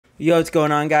Yo, what's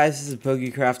going on, guys? This is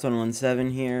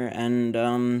PokeCraft117 here, and,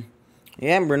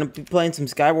 yeah, we're gonna be playing some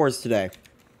Skywars today.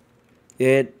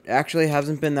 It actually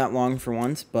hasn't been that long for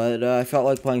once, but, I felt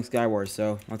like playing Skywars,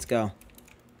 so let's go.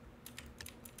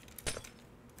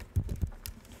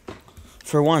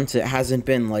 For once, it hasn't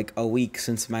been, like, a week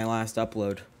since my last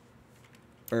upload.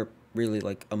 Or, really,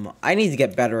 like, a month. I need to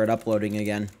get better at uploading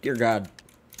again. Dear God.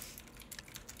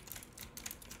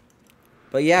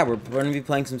 But yeah, we're gonna be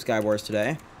playing some Skywars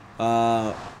today.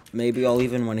 Maybe I'll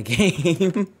even win a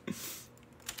game.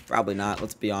 Probably not,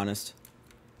 let's be honest.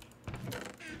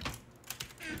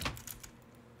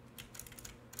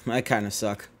 I kind of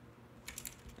suck.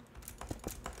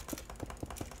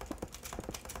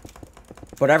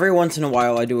 But every once in a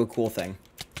while, I do a cool thing.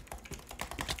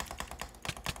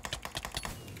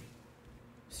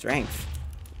 Strength.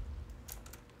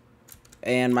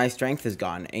 And my strength is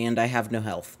gone, and I have no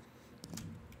health.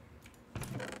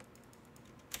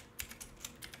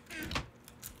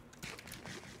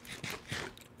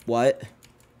 What?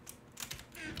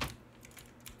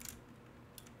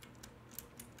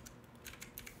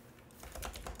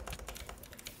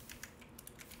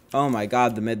 Oh my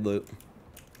god, the mid loot.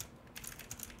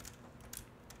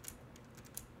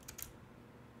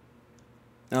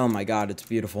 Oh my god, it's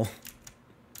beautiful.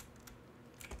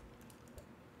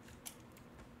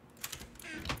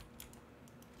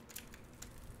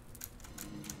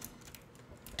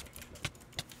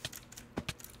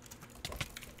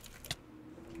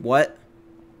 What?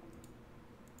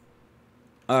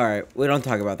 Alright, we don't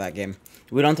talk about that game.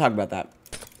 We don't talk about that.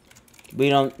 We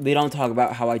don't talk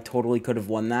about how I totally could have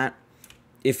won that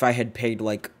if I had paid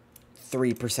like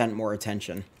 3% more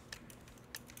attention.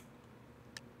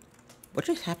 What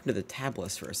just happened to the tab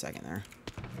list for a second there?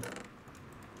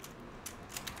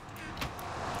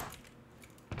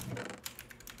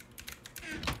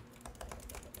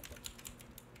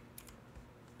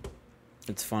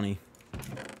 It's funny.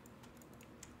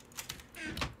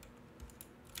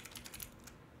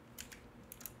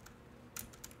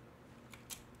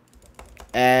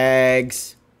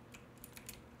 Eggs.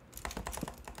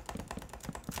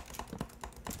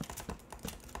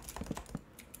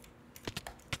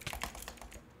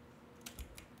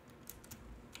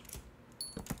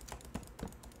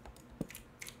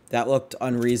 That looked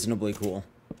unreasonably cool.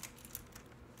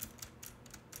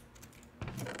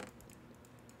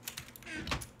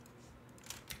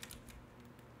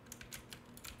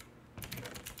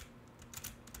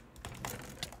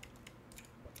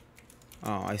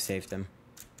 Oh, I saved him.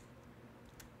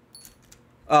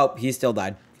 Oh, he still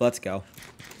died. Let's go.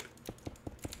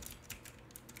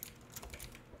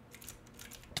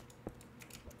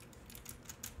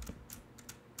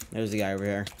 There's the guy over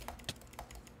here.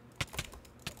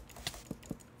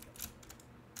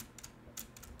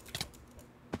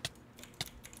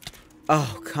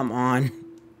 Oh, come on.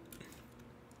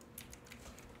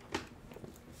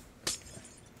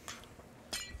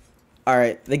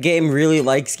 Alright, the game really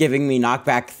likes giving me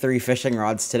knockback 3 fishing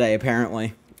rods today,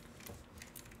 apparently.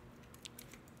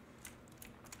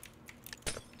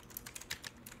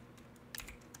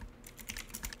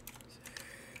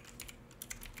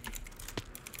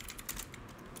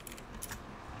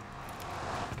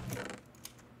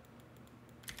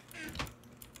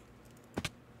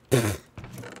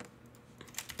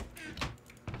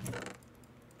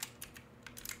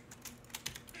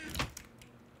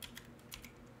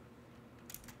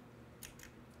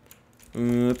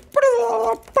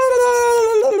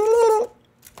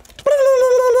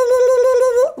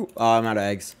 Oh, I'm out of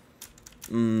eggs.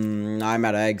 I'm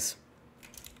out of eggs.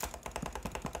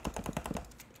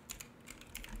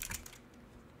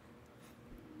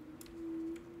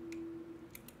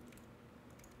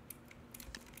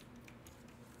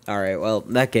 Alright, well,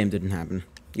 that game didn't happen.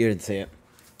 You didn't see it.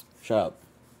 Shut up.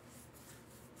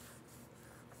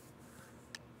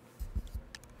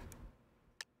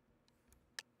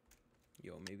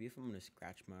 Yo, maybe if I'm gonna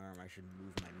scratch my arm, I should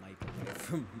move my mic away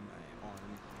from my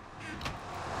arm.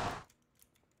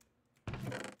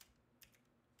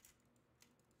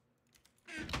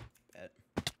 Bet.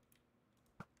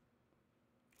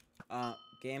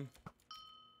 Game.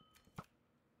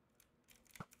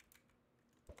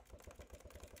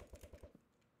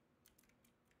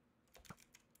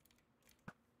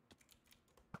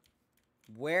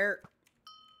 Where?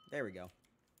 There we go.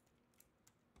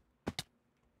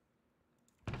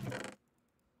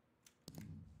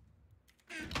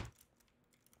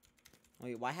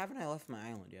 Wait, why haven't I left my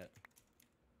island yet?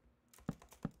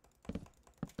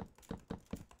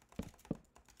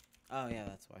 Oh, yeah,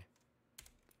 that's why.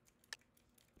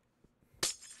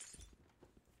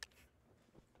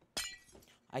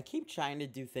 I keep trying to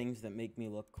do things that make me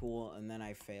look cool, and then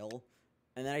I fail.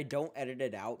 And then I don't edit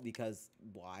it out because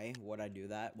why would I do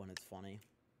that when it's funny?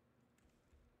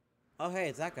 Oh, hey,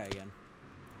 it's that guy again.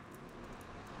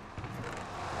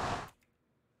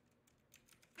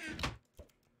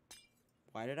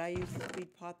 Why did I use the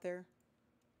speed pot there?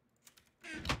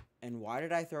 And why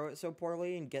did I throw it so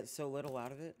poorly and get so little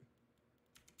out of it?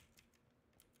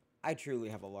 I truly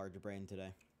have a large brain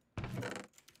today.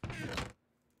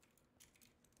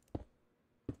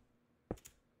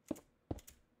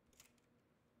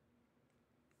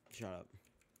 Shut up.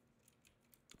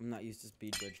 I'm not used to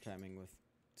speed bridge timing with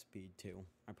speed 2.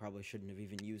 I probably shouldn't have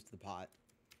even used the pot.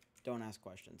 Don't ask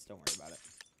questions. Don't worry about it.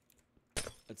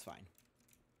 It's fine.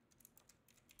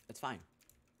 It's fine.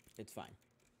 It's fine.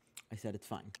 I said it's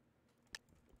fine.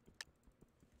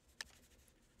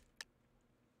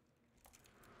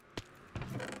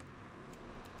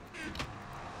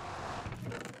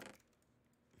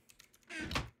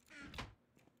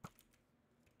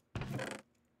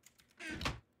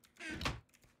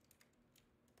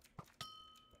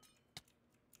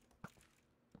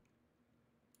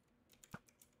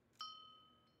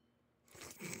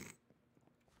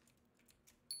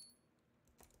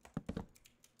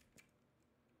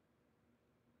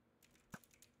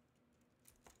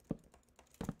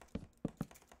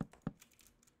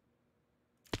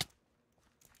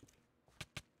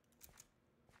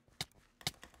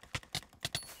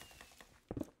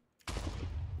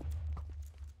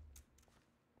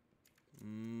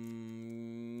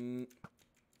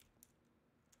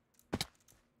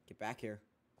 Get back here.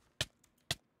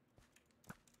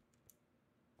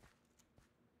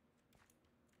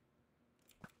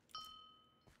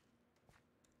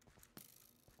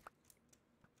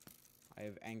 I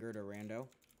have angered a rando.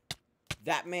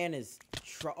 That man is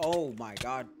oh my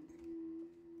god.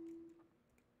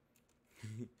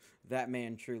 That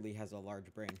man truly has a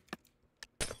large brain.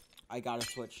 I gotta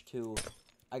switch to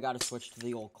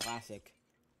the old classic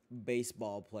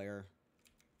baseball player.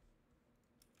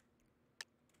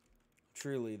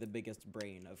 Truly the biggest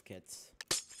brain of kits.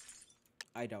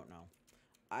 I don't know.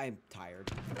 I'm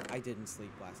tired. I didn't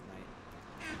sleep last night.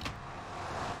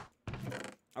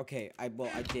 Okay, I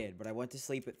did, but I went to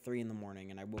sleep at 3 in the morning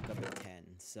and I woke up at 10.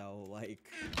 So, like,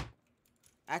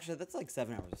 actually, that's like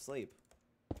 7 hours of sleep.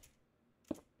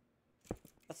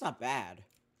 That's not bad.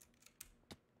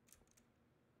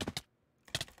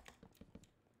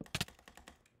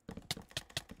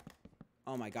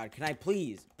 Oh my god, can I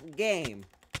please? Game!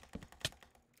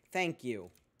 Thank you.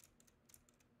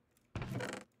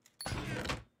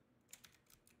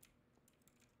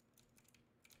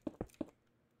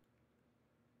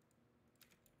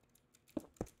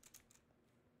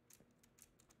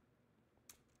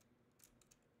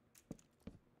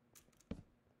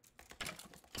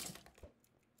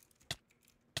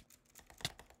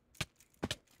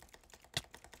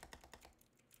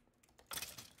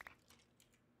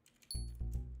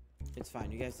 It's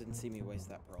fine, you guys didn't see me waste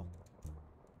that pearl.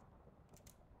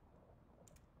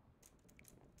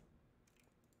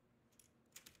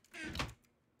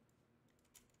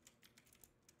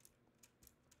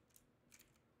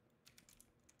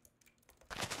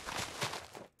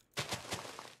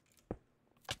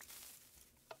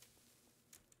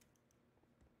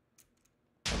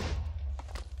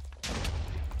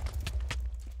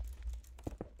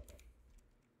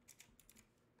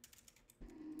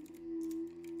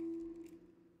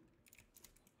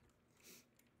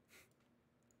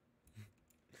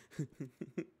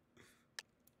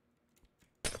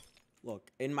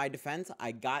 Look, in my defense,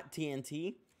 I got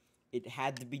TNT. It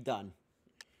had to be done.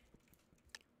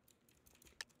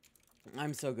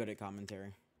 I'm so good at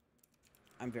commentary.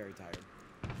 I'm very tired.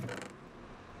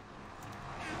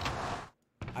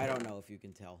 I don't know if you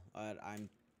can tell. I'm...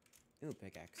 Ooh,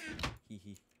 pickaxe. Hee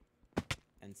hee.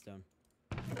 Endstone.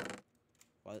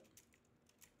 What?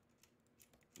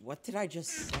 What did I just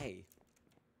say?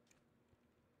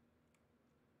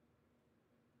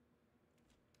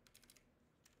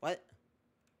 What?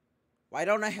 Why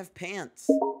don't I have pants?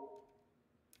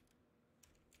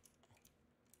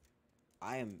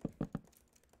 I am...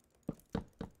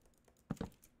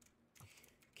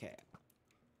 Okay.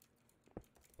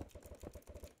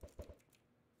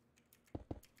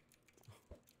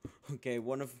 Okay,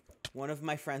 one of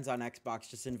my friends on Xbox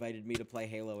just invited me to play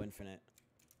Halo Infinite.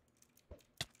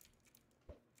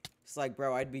 It's like,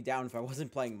 bro, I'd be down if I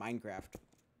wasn't playing Minecraft.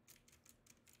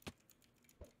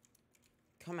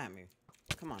 Come at me.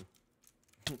 Come on.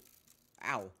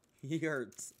 Ow. He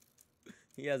hurts.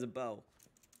 He has a bow.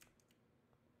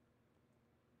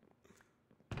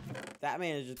 That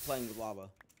man is just playing with lava.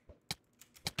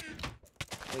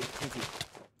 Wait, Pinky.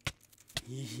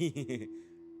 Boom.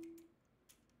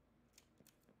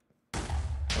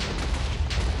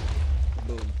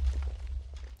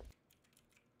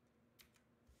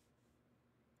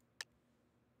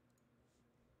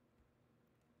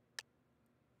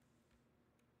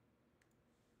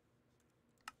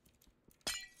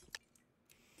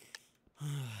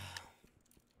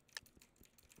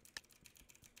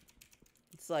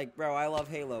 It's like, bro, I love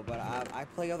Halo, but I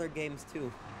play other games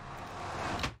too.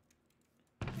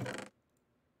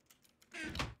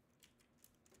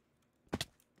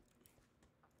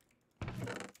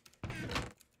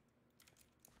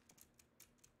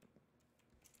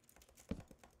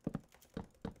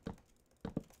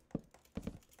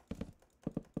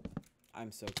 I'm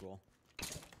so cool.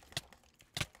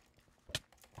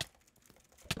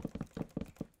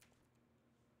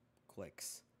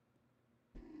 Clicks.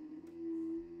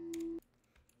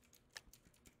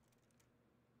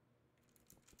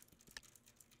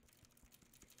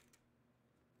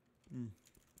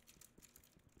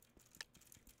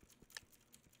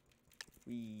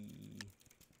 Wee.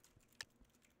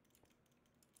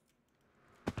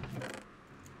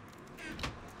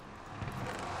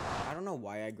 I don't know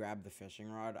why I grabbed the fishing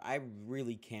rod. I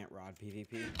really can't rod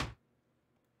PvP.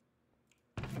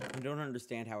 I don't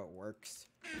understand how it works.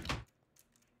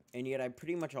 And yet I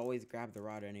pretty much always grab the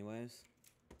rod anyways.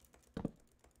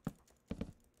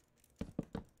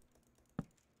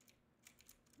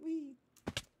 Wee.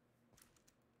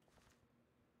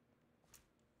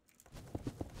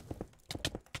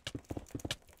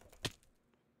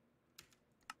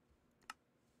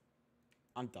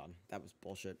 I'm done. That was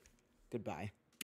bullshit. Goodbye.